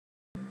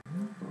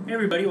Hey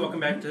everybody, welcome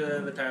back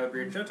to the Tyler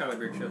Beard Show. Tyler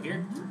Beard Show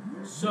here.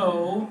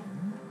 So,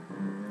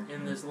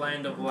 in this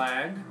land of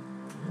lag,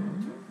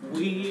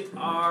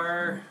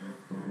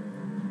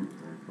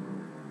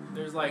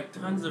 there's like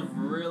tons of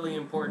really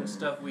important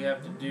stuff we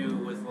have to do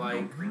with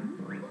like,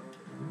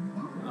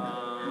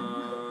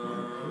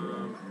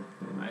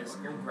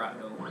 Icicle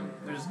Grotto.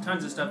 There's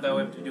tons of stuff that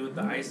we have to do with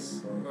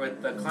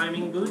with the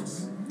climbing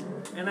boots,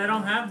 and I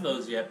don't have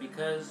those yet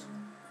because,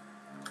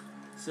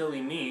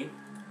 silly me.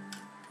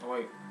 Oh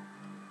wait.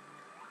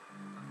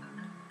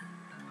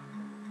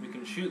 We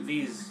can shoot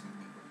these.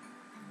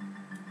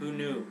 Who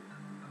knew?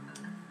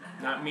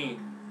 Not me.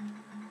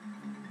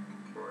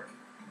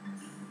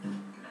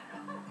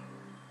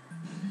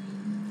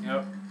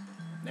 Yep.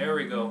 There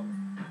we go.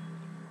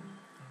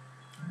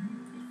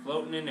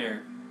 Floating in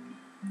air.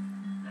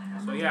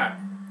 So yeah.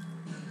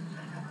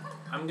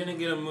 I'm gonna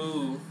get a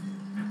move.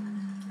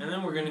 And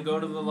then we're gonna go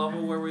to the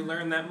level where we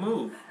learn that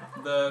move.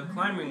 The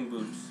climbing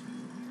boots.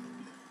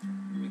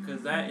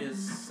 Because that is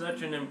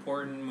such an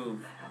important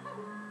move.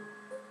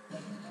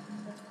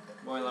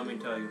 Boy, let me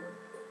tell you.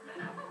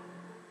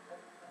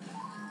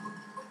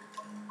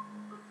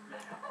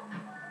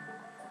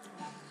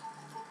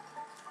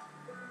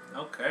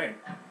 Okay,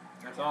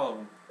 that's all of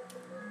them.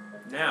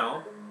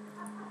 Now,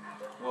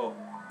 whoa,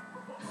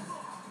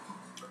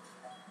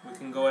 we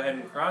can go ahead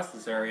and cross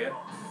this area.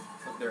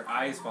 Let their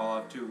eyes fall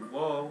off too.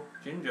 Whoa,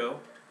 Jinjo,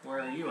 where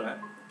are you at?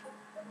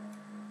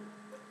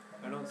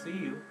 I don't see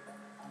you.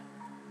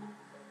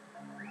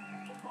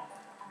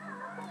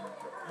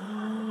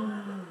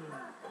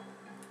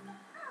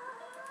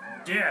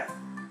 Death!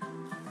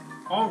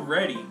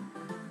 Already!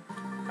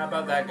 How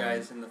about that,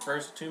 guys? In the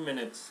first 2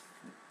 minutes,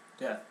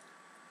 death.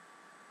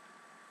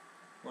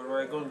 Where do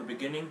I go to the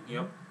beginning?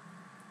 Yep.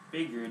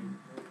 Figured.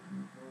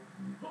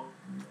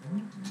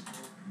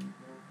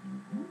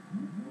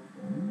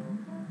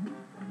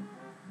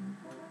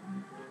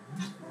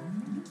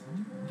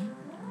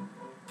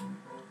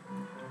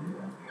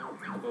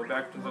 Go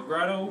back to the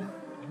grotto.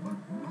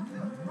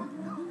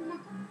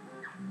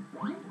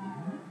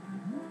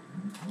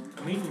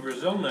 I'm eating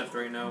Brazil nuts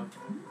right now.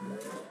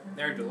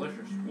 They're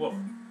delicious. Woof.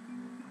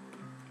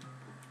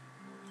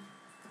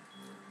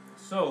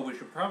 So, we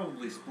should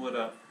probably split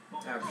up,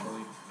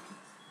 actually.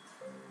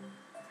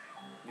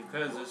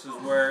 Because this is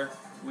where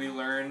we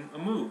learn a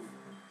move.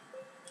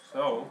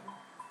 So,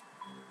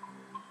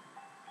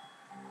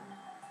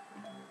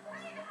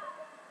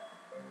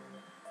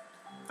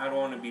 I don't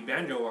want to be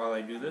Banjo while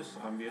I do this,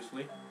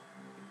 obviously.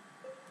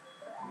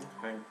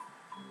 Okay.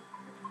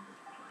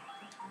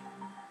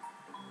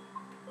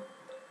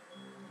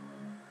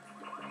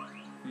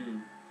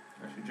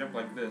 I should jump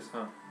like this,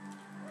 huh?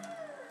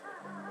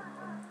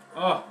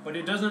 Oh, but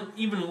it doesn't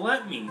even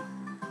let me.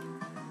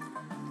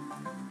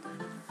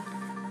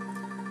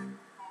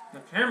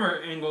 The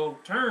camera angle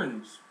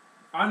turns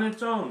on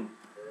its own.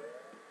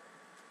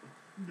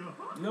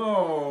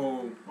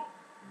 No.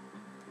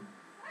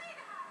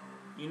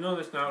 You know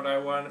that's not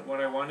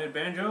what I wanted,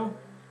 Banjo?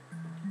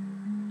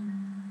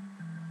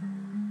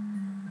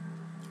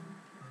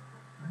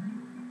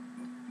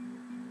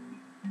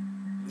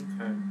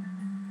 Okay.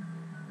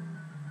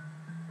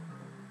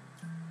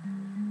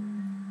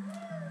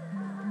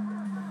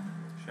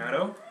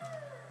 Shadow?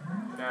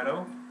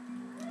 Shadow?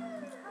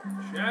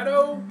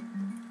 Shadow?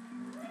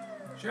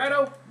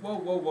 Shadow? Whoa,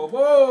 whoa, whoa,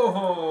 whoa!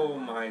 Oh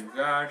my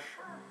gosh.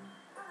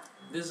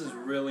 This is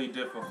really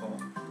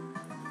difficult.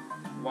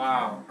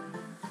 Wow.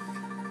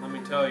 Let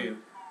me tell you.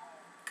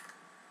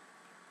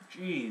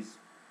 Jeez.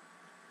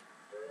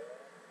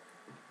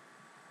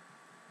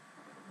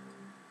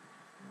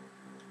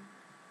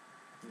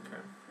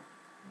 Okay.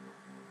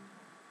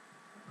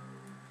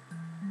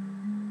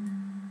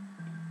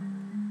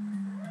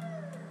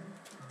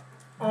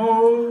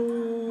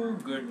 Oh,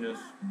 goodness.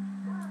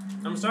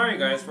 I'm sorry,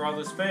 guys, for all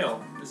this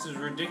fail. This is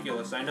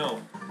ridiculous, I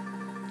know.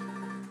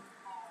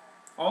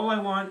 All I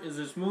want is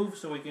this move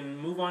so we can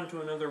move on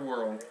to another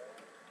world.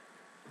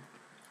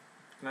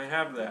 Can I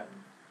have that?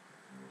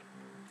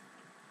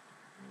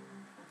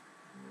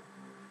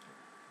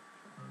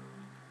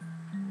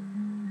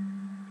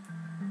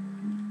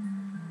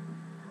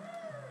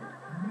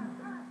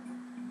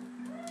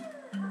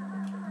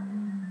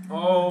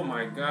 Oh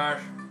my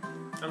gosh.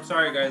 I'm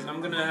sorry, guys.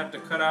 I'm gonna have to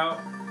cut out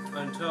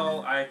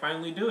until I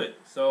finally do it.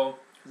 So,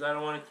 because I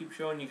don't want to keep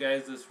showing you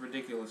guys this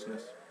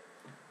ridiculousness.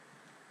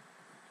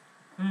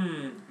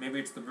 Maybe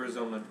it's the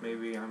Brazil nut.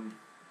 Maybe I'm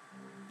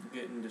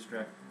getting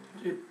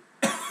distracted.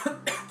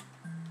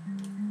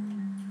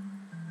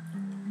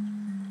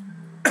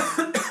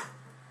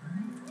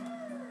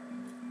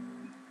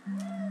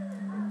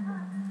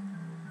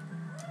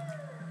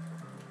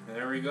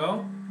 There we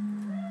go.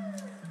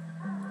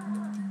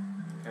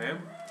 Okay.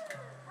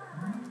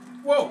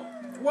 Whoa!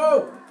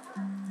 Whoa!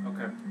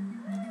 Okay.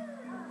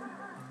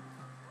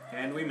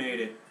 And we made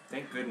it.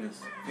 Thank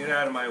goodness. Get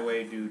out of my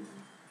way, dude.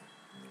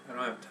 I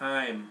don't have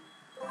time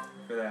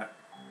for that.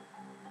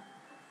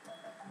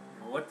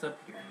 Now what's up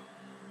here?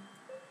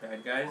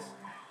 Bad guys?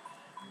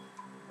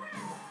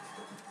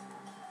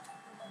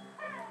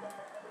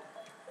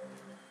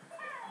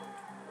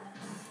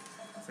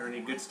 there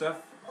any good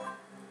stuff?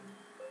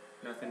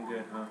 Nothing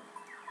good, huh?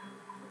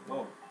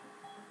 Whoa.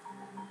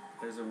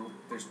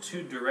 There's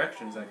two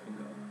directions I can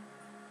go.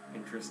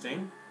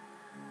 Interesting.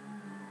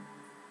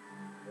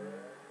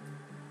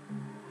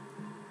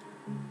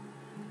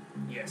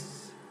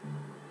 Yes.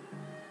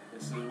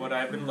 This is what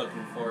I've been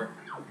looking for.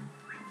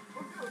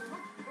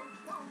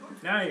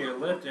 Now you're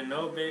lifting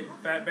no big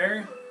fat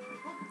bear.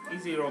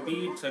 Easy it'll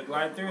be to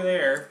glide through the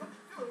air.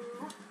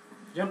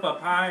 Jump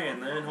up high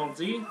and then hold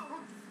Z.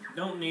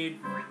 Don't need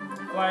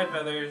fly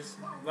feathers.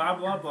 Blah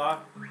blah blah.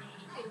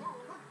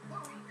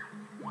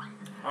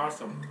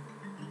 Awesome.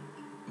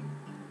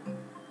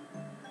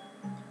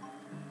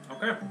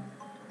 Okay.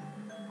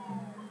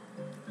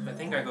 I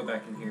think I go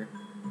back in here.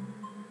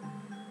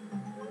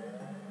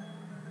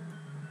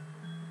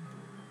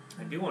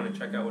 I do want to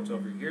check out what's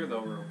over here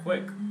though real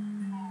quick.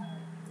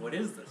 What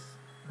is this?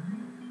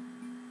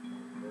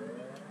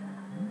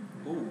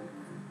 Ooh.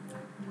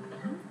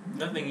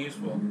 Nothing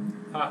useful.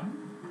 Ha.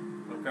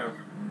 Okay.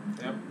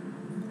 Yep.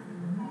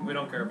 We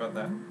don't care about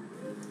that.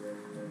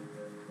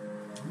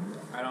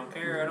 I don't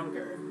care, I don't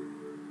care.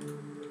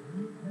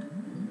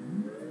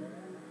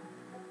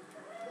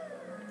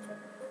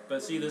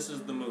 But see, this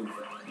is the move.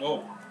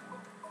 Whoa.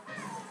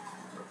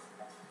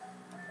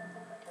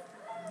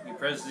 You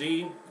press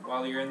Z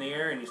while you're in the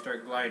air and you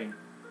start gliding.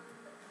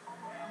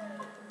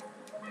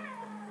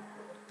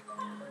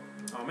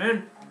 Oh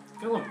man,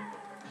 kill him.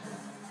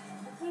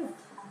 Ooh.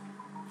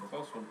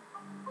 Close one.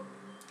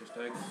 Just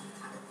egg.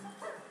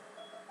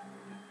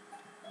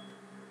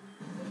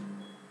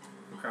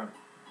 Okay.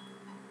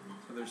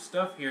 So there's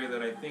stuff here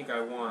that I think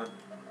I want.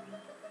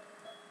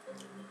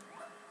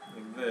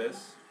 Like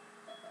this.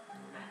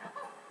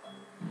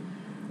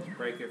 Let's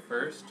break it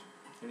first.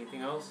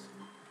 Anything else?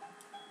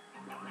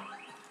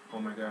 Oh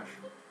my gosh.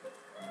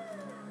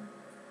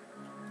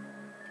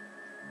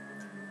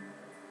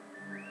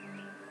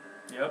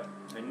 Yep,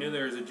 I knew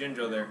there was a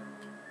Jinjo there.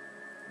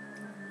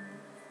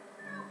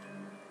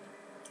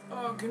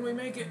 Oh, can we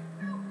make it?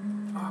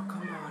 Oh,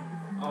 come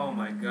on. Oh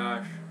my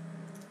gosh.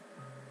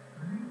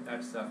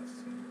 That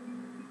sucks.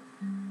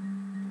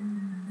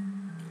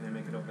 Can I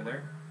make it over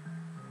there?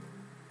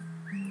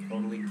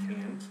 Totally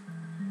can't.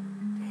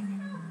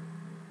 Dang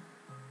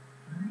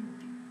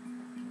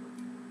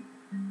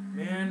it.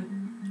 Man,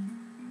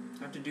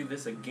 I have to do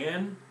this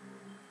again?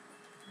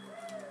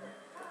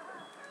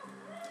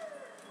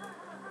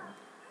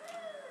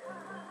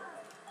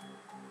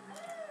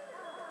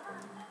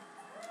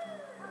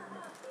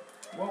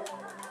 Whoa.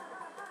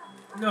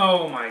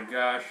 Oh my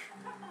gosh.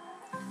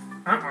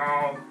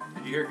 Uh-oh.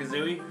 Did you hear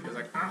Kazooie? She was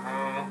like,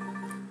 uh-oh.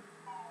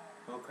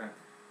 Okay.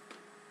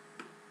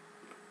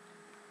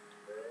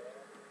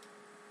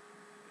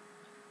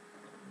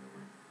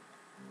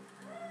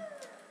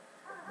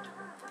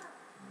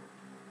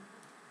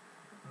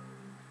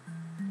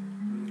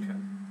 Okay.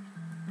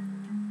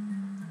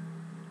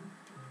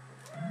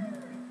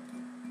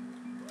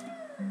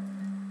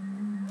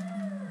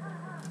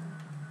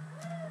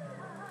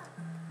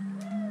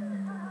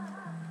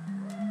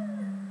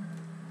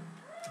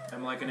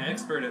 I'm like an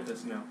expert at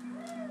this now.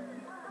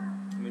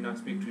 Let me not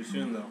speak too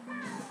soon though.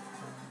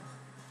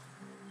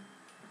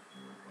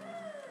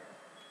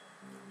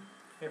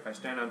 If I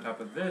stand on top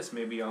of this,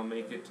 maybe I'll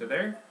make it to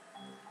there.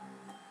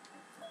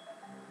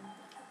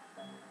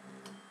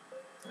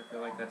 I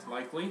feel like that's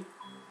likely.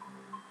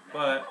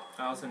 But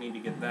I also need to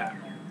get that.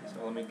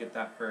 So let me get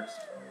that first.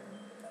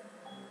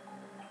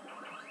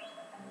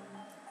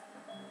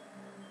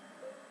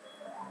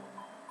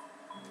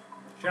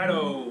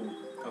 Shadow!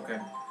 Okay.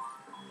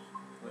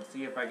 Let's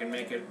see if I can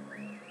make it.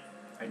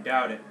 I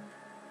doubt it.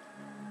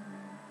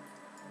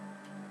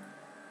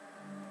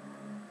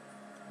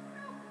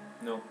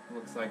 No,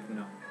 looks like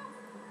no.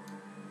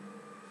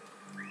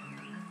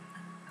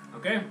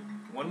 Okay,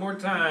 one more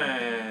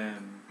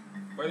time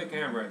for the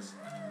cameras.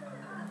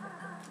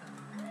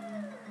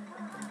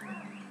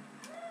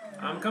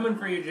 I'm coming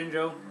for you,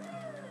 Jinjo.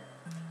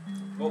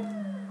 Oh.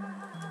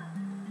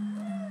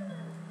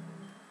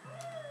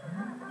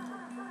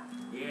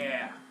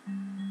 Yeah.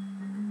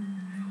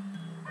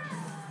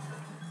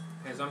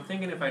 Okay, so I'm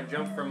thinking if I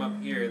jump from up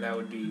here, that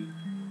would be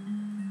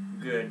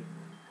good.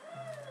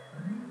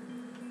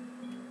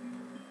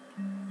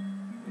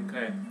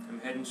 Okay, I'm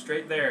heading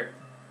straight there.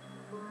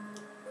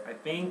 I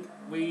think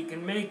we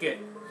can make it.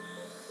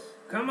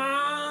 Come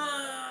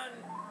on!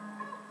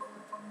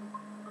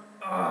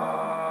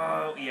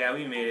 Oh, yeah,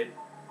 we made it.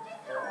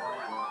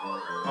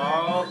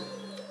 Oh,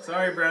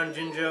 sorry, brown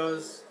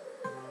Jinjos.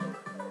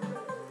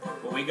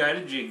 But we got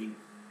a Jiggy.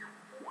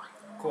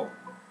 Cool.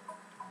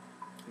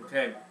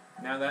 Okay,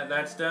 now that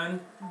that's done.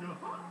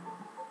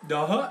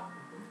 Duh.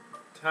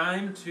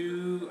 Time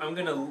to.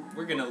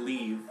 We're gonna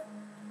leave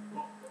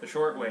the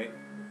short way.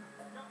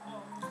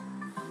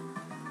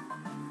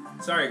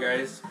 Sorry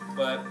guys,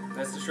 but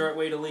that's the short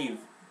way to leave,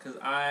 because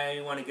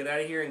I want to get out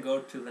of here and go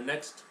to the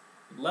next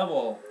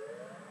level.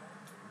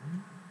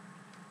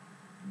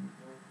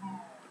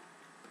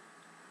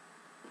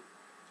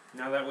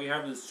 Now that we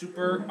have this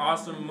super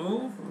awesome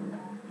move,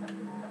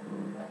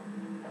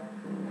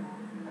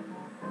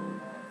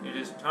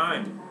 first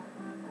time.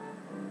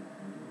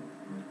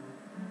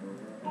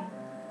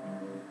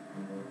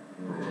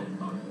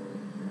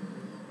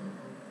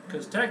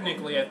 Because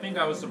technically, I think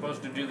I was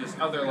supposed to do this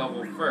other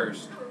level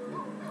first.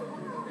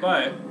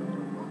 But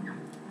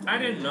I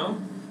didn't know.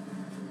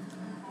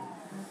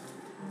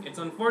 It's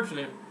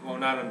unfortunate, well,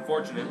 not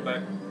unfortunate, but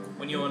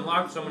when you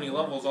unlock so many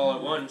levels all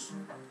at once,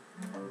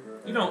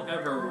 you don't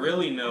ever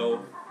really know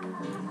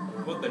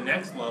what the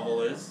next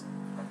level is.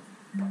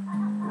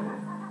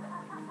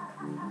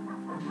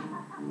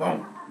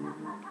 Boom.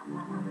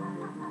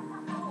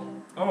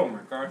 Oh my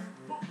gosh.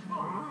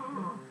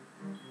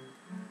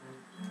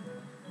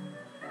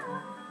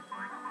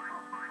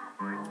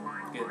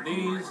 Get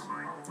these.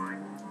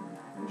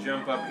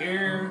 Jump up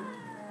here.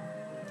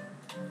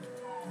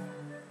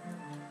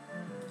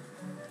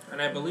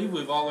 And I believe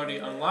we've already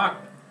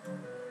unlocked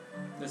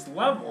this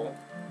level.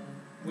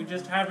 We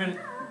just haven't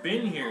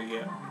been here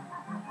yet.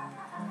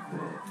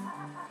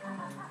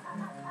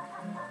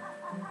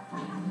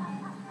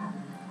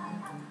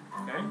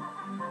 Okay.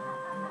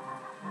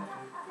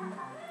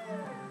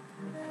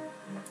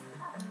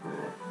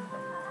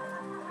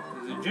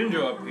 There's a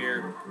Jinjo up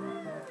here.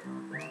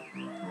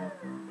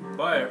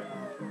 But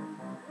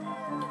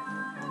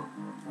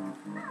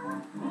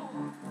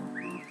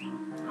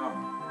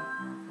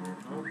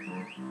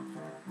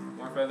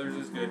more feathers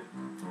is good.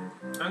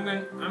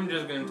 I'm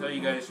just gonna tell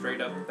you guys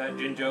straight up that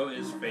Jinjo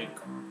is fake.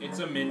 It's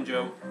a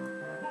Minjo.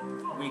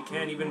 We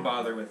can't even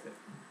bother with it.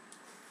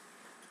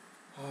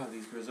 Oh,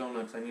 these Grizzle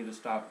nuts, I need to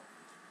stop.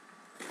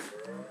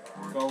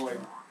 Go away.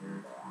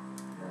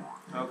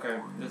 Okay,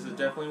 this is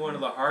definitely one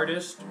of the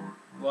hardest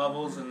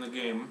levels in the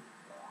game.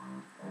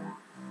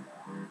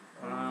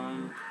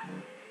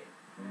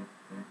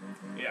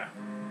 Yeah.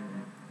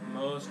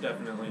 Most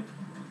definitely.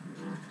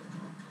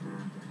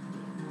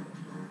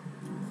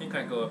 I think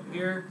I go up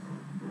here.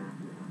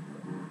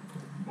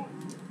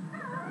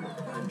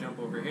 And jump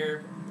over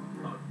here.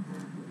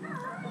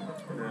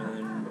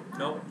 And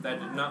nope, that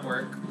did not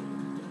work.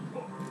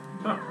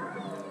 Huh.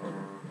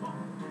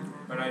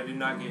 But I did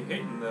not get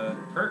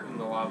hurt in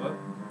the lava.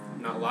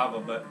 Not lava,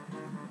 but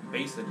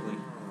basically.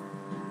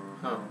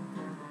 Huh.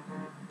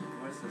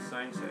 What's the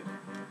sign say?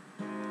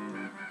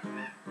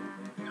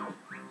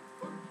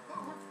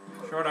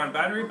 Short on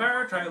battery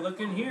power? Try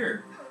looking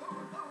here.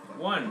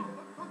 1.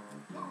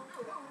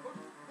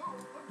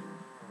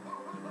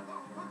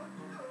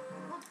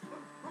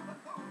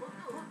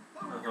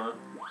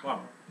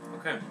 Wow.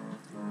 Okay.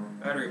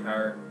 Battery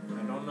power.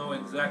 I don't know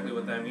exactly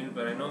what that means,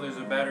 but I know there's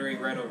a battery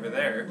right over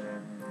there.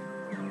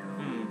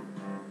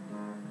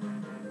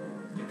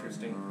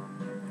 Interesting.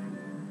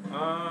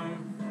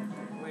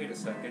 Wait a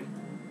second.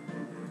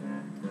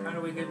 How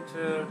do we get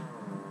to...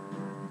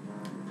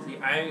 See,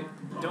 I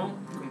don't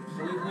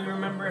completely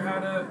remember how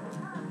to...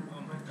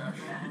 Oh my gosh.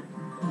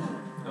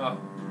 Oh,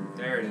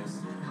 there it is.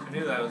 I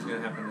knew that was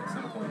going to happen at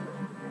some point.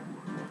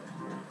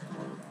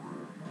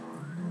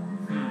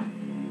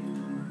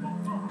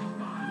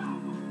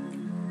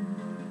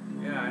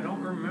 Yeah, I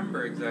don't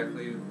remember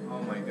exactly...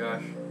 Oh my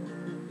gosh.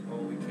 Oh,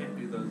 we can't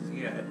do those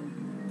yet.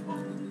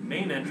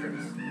 Main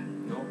entrance.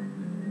 Nope.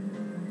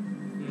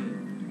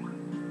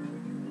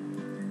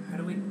 How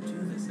do we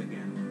do this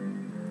again?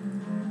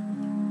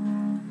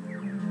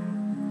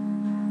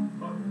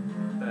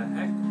 What the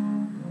heck?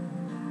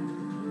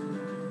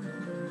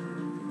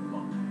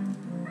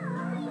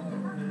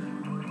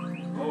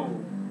 Oh,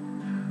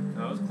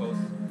 that was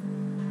close.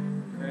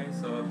 Okay,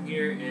 so up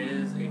here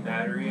is a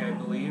battery, I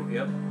believe.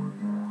 Yep.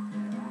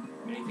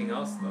 Anything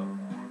else though?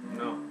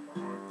 No.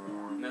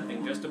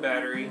 Nothing, just a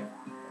battery.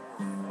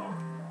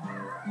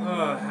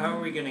 Oh, how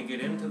are we gonna get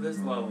into this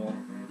level?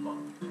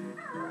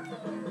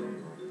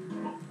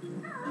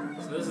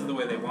 So this is the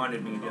way they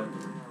wanted me to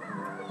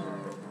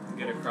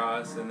get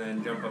across, and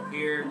then jump up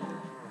here.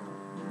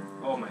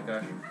 Oh my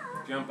gosh.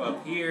 Jump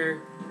up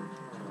here.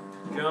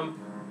 Jump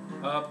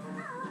up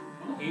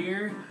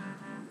here.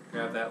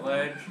 Grab that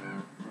ledge.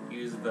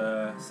 Use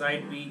the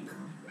side beak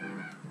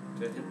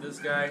to hit this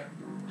guy.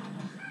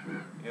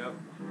 Yep.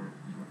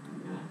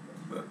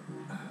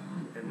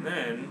 And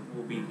then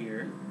we'll be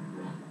here.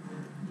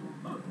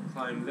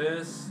 Climb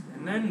this,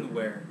 and then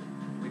where?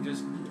 We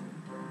just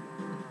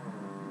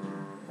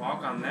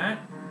walk on that?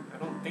 I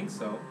don't think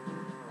so.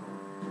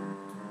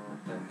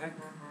 What the heck?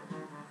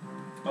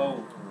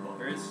 Oh,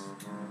 there's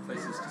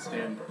places to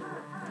stand.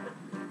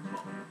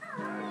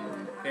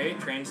 Okay,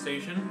 train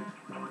station.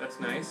 That's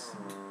nice,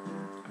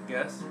 I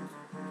guess.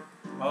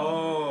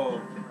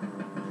 Oh,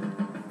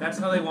 that's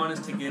how they want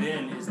us to get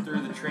in, is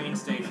through the train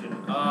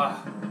station.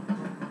 Ah,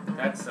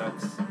 that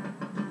sucks.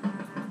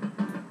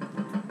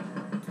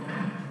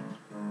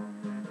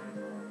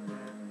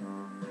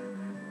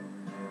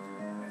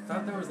 I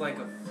thought there was like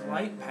a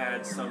flight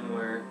pad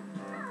somewhere.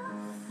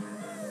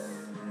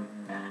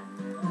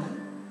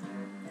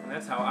 And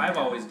that's how I've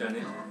always done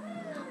it.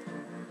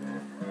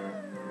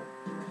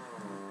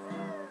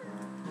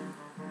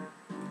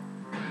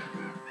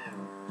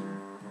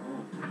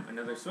 Ooh,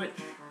 another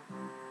switch.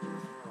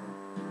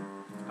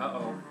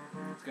 Uh-oh.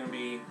 It's gonna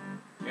be...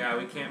 Yeah,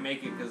 we can't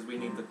make it because we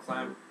need the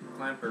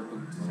clamper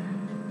boots.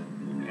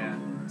 Yeah.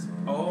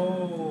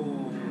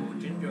 Oh,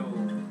 Jinjo.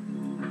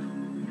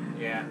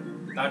 Yeah,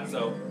 thought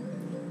so.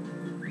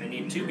 I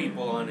need 2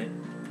 people on it.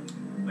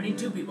 I need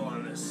 2 people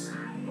on this.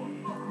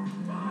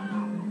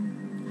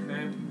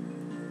 Okay.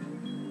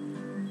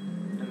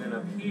 And then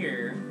up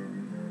here,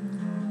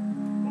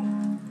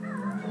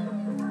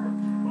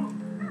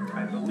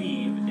 I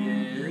believe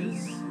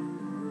is...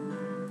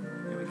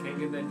 Yeah, we can't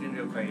get that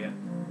Jinjo quite yet.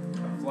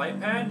 A flight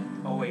pad?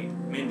 Oh wait,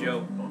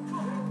 Minjo.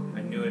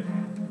 I knew it.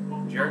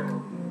 Jerk.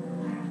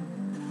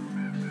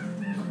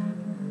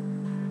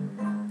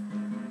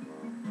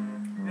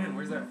 Man,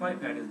 where's that flight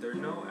pad? Is there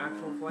no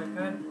actual flight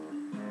pad?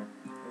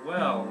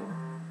 Well,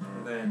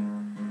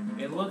 then,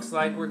 it looks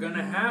like we're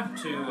gonna have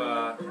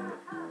to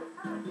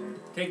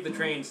take the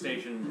train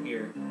station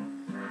here.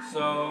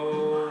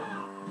 So,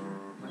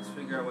 let's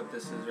figure out what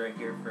this is right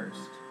here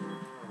first.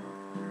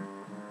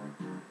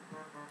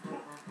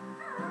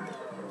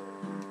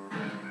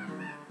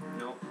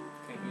 Nope,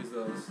 can't use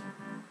those.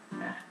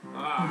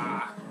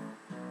 Ah!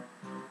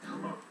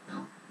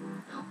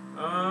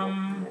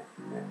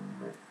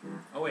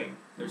 Oh wait,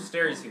 there's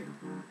stairs here.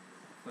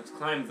 Let's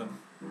climb them.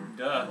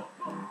 Duh.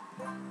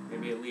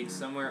 Maybe it leads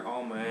somewhere.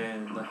 Oh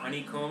man, the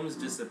honeycombs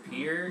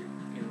disappear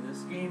in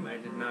this game? I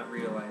did not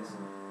realize.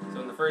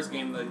 So in the first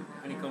game, the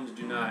honeycombs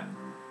do not.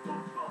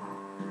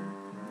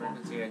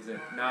 Emergency exit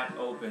not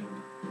opened.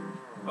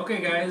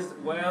 Okay guys,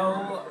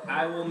 well,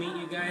 I will meet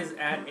you guys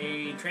at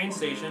a train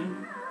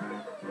station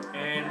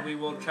and we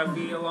will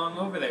chuffy along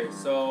over there.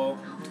 So,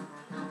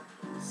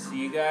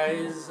 see you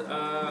guys,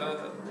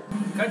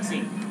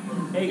 cutscene.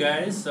 Hey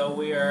guys, so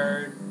we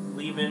are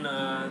leaving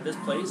this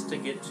place to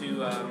get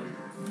to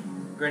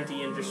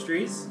Grunty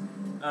Industries.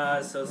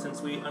 So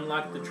since we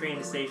unlocked the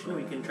train station,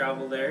 we can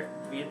travel there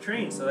via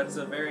train. So that's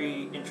a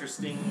very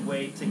interesting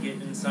way to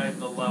get inside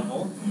the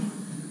level.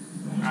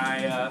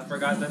 I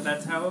forgot that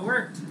that's how it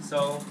worked.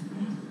 So,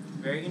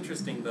 very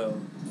interesting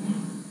though.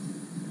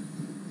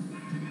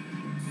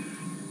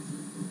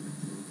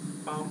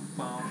 Bum,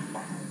 bum,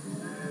 bum.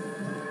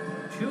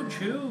 Choo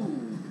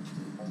choo!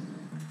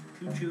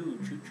 Choo choo,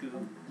 choo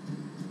choo.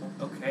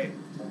 Okay,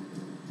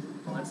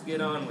 let's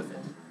get on with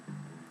it.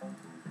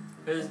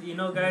 Because, you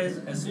know guys,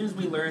 as soon as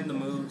we learn the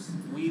moves,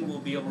 we will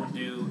be able to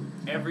do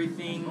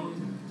everything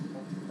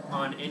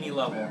on any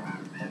level.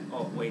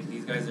 Oh wait,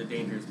 these guys are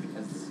dangerous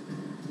because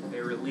they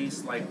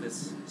release like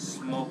this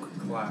smoke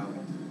cloud.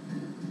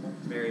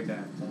 Very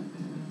bad.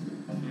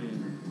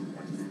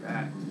 What's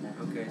that?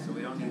 Okay, so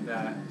we don't need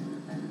that.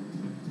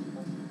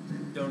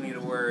 Don't need to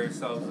worry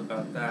ourselves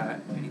about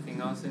that.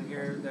 Anything else in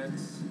here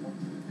that's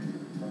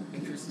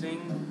interesting?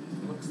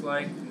 Looks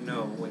like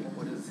no. Wait,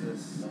 what is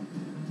this?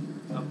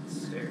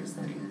 Upstairs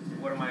thing.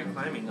 What am I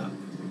climbing up?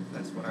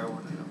 That's what I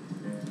want to know.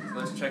 So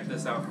let's check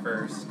this out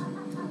first.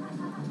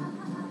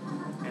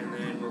 And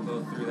then we'll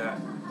go through that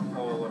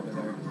hole over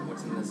there.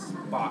 What's in this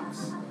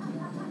box?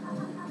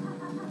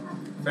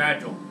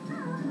 Fragile.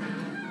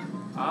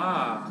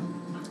 Ah.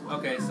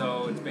 Okay,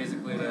 so it's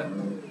basically to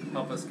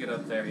help us get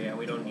up there. Yeah,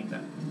 we don't need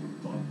that.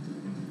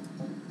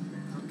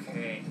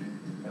 Okay.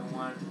 Don't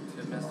want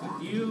to mess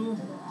with you.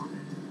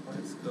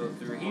 Let's go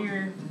through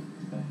here.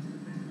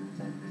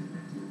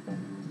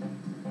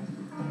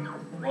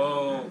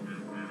 Whoa.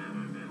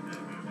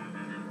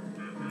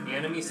 The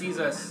enemy sees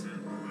us.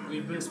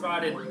 We've been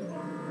spotted.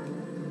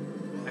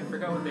 I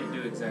forgot what they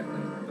do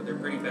exactly, but they're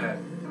pretty bad.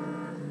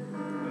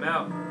 I'm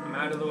out. I'm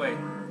out of the way.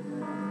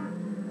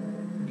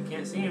 You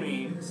can't see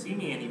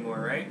me anymore,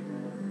 right?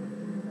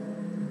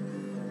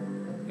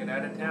 Get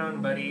out of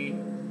town, buddy.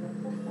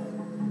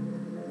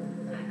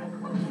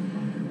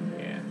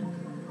 Yeah.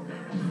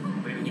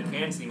 Maybe he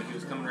can see me. He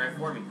was coming right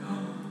for me.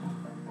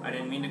 I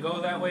didn't mean to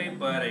go that way,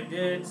 but I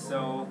did,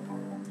 so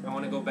I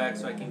want to go back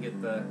so I can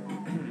get the...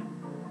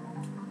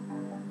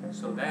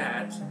 so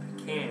that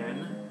I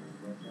can...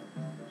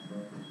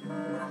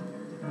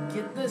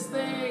 get this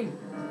thing!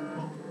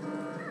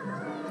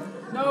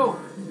 No!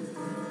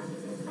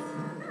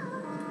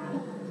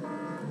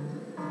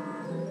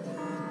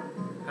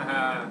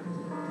 Haha.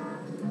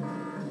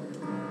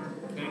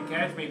 Can't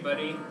catch me,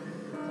 buddy.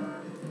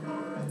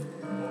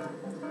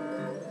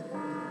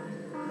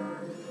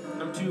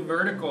 I'm too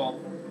vertical.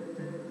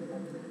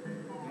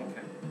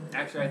 Okay.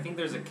 Actually, I think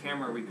there's a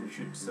camera we can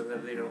shoot so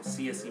that they don't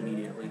see us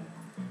immediately.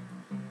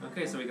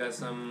 Okay, so we got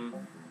some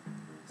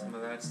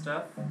of that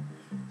stuff.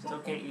 Still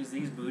can't use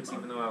these boots,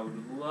 even though I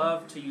would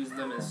love to use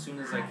them as soon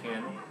as I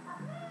can.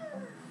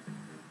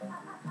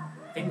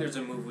 I think there's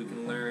a move we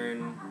can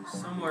learn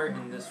somewhere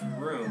in this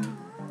room,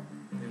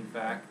 in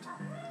fact.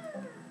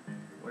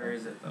 Where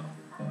is it, though?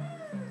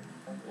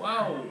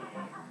 Whoa!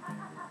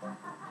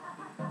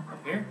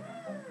 Up here?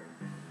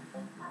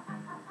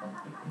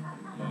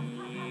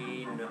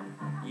 No.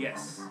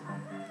 Yes.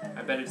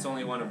 I bet it's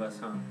only one of us,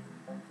 huh?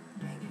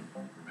 Dang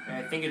it.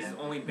 I think it's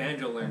only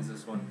Banjo learns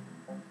this one.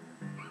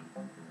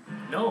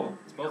 No,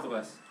 it's both of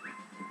us.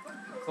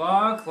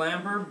 Claw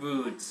Clamper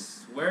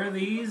boots. Wear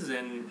these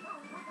and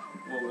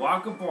we'll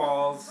walk up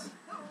walls.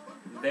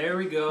 There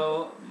we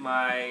go.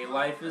 My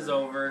life is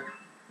over.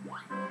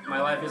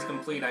 My life is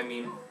complete, I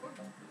mean.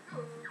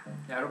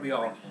 That'll be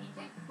all.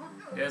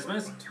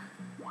 Dismissed.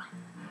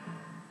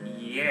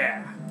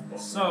 Yeah.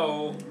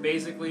 So,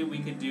 basically, we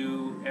could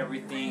do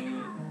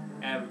everything.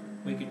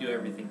 We could do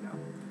everything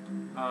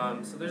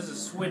now. So there's a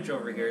switch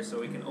over here, so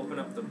we can open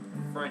up the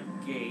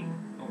front gate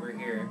over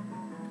here.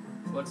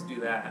 So let's do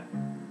that.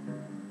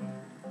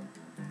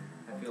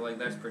 I feel like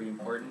that's pretty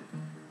important.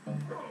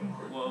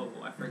 Whoa,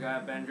 I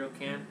forgot Banjo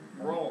can't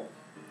roll.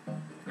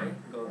 Okay,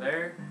 go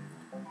there.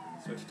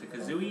 Switch to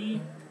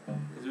Kazooie.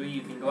 Kazooie,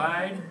 you can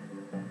glide.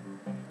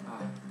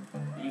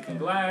 You can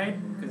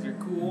glide, because you're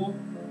cool.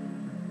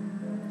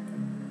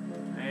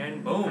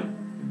 And boom.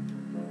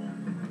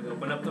 We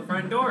open up the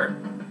front door.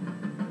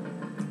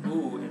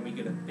 Ooh, and we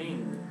get a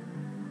thing.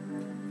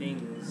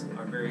 Things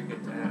are very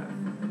good to have.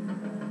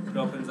 It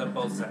opens up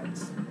both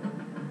sides.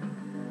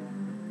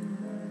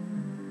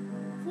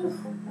 Whew.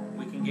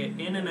 We can get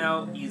in and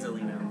out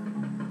easily now.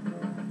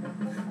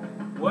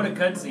 What a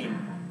cutscene.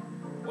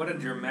 What a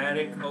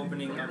dramatic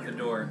opening of the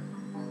door.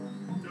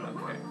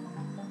 Okay.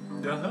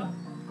 Duh.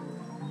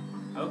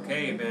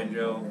 Okay,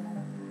 Banjo.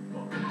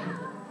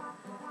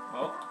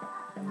 Oh,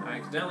 I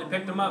accidentally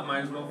picked him up.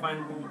 Might as well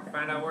find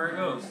out where it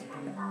goes.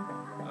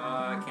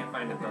 I can't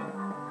find it though.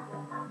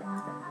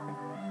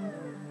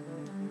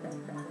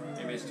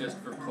 Maybe it's just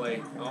for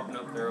play. Oh,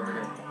 nope, they're over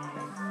here.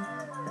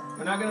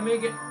 We're not gonna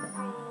make it.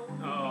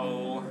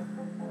 Oh.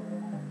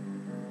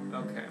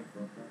 Okay.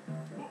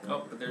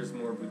 Oh, but there's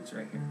more boots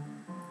right here.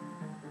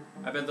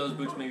 I bet those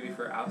boots may be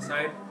for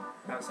outside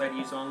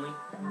use only.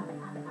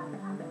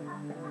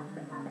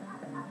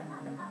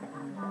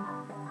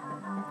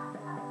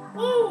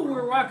 Woo!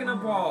 We're walking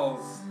up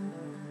walls.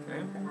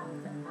 Okay.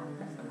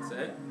 That's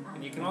it.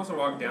 And you can also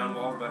walk down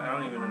walls, but I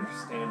don't even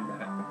understand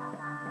that.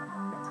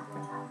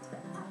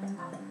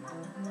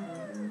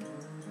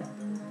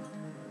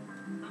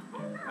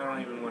 I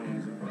don't even want to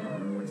use it.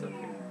 What's up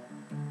here?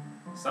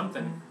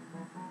 Something.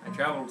 I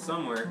traveled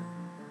somewhere.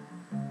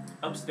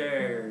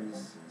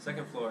 Upstairs.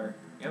 Second floor.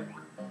 Yep.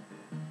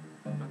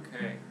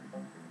 Okay.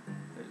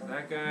 There's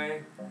that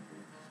guy.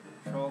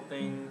 Some control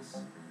things.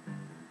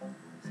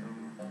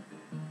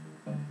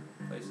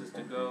 Places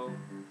to go,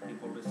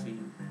 people to see.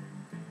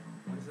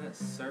 What is that?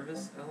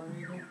 Service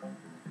elevator?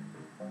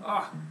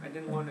 Ah, I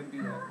didn't want to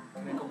do that.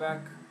 Can I go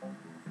back?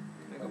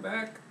 Can I go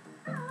back?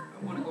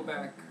 I want to go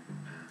back.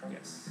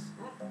 Yes.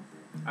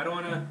 I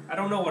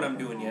don't know what I'm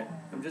doing yet.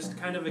 I'm just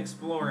kind of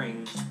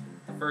exploring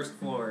the first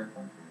floor.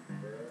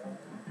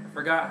 I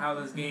forgot how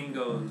this game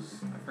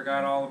goes. I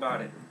forgot all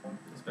about it,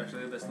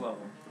 especially this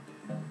level.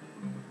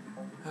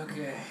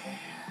 Okay.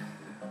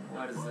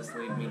 What does this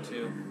lead me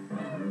to?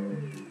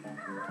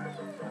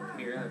 Up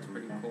here, that's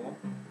pretty cool.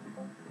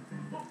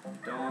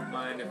 Don't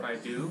mind if I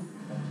do.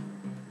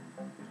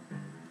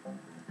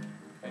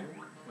 Okay,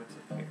 what's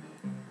up here?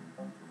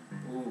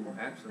 Ooh,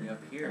 actually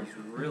up here is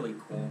really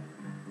cool.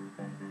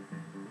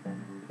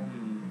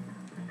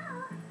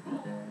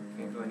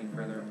 Can't go any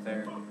further up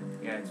there.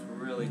 Yeah, it's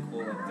really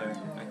cool up there.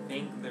 I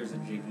think there's a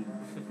Jiggy.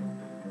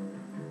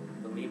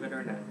 Believe it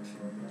or not.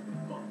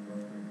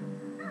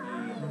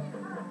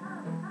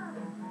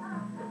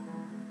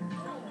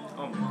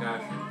 Oh my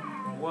gosh.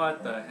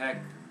 What the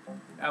heck?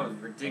 That was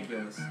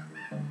ridiculous.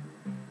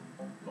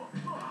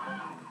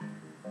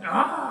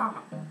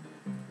 Ah!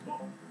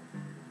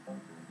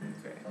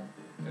 Okay.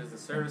 There's the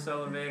service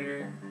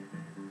elevator.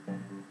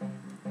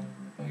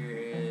 Here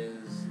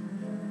is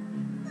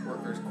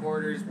workers'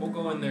 quarters. We'll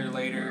go in there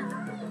later.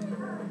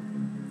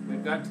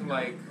 We've got to,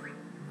 like,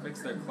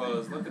 fix their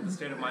clothes. Look at the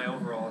state of my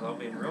overalls. I'll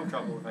be in real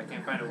trouble if I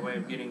can't find a way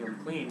of getting them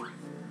clean.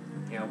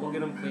 Yeah, we'll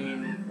get them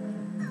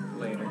clean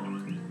later.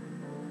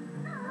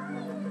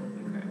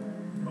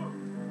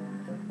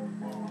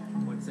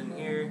 In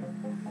here.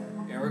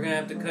 Yeah, we're gonna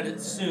have to cut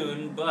it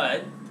soon,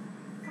 but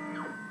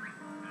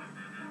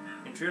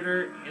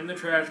intruder in the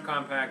trash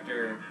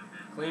compactor.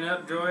 Clean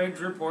up droids,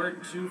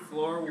 report to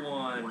floor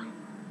 1.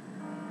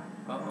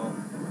 Uh-oh.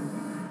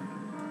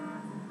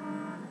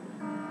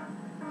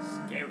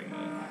 Scary.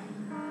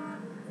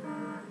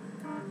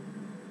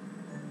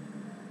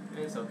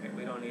 It's okay,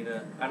 we don't need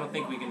a... I don't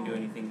think we can do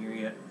anything here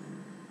yet.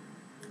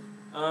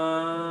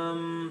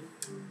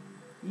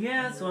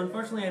 Yeah, so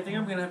unfortunately I think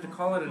I'm going to have to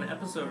call it an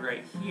episode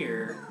right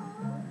here.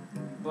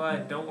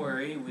 But don't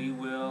worry, we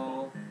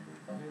will...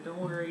 Don't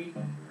worry,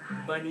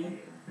 bunny,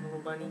 little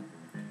bunny.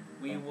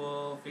 We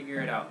will figure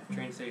it out. The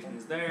train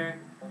station's there.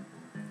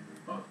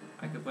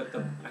 I could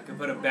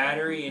put a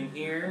battery in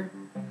here.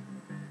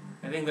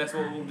 I think that's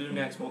what we'll do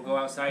next. We'll go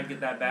outside, get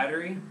that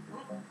battery,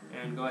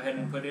 and go ahead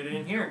and put it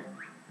in here.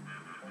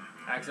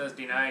 Access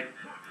denied.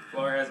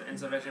 Floor has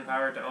insufficient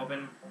power to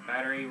open.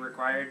 Battery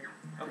required.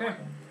 Okay.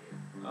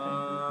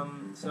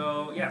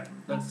 So yeah,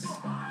 let's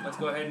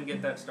go ahead and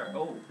get that started.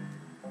 Oh,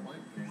 what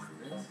is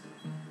this?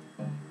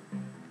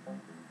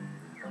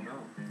 I don't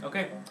know.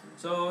 Okay,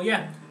 so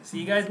yeah, see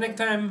you guys next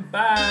time.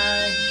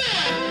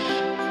 Bye.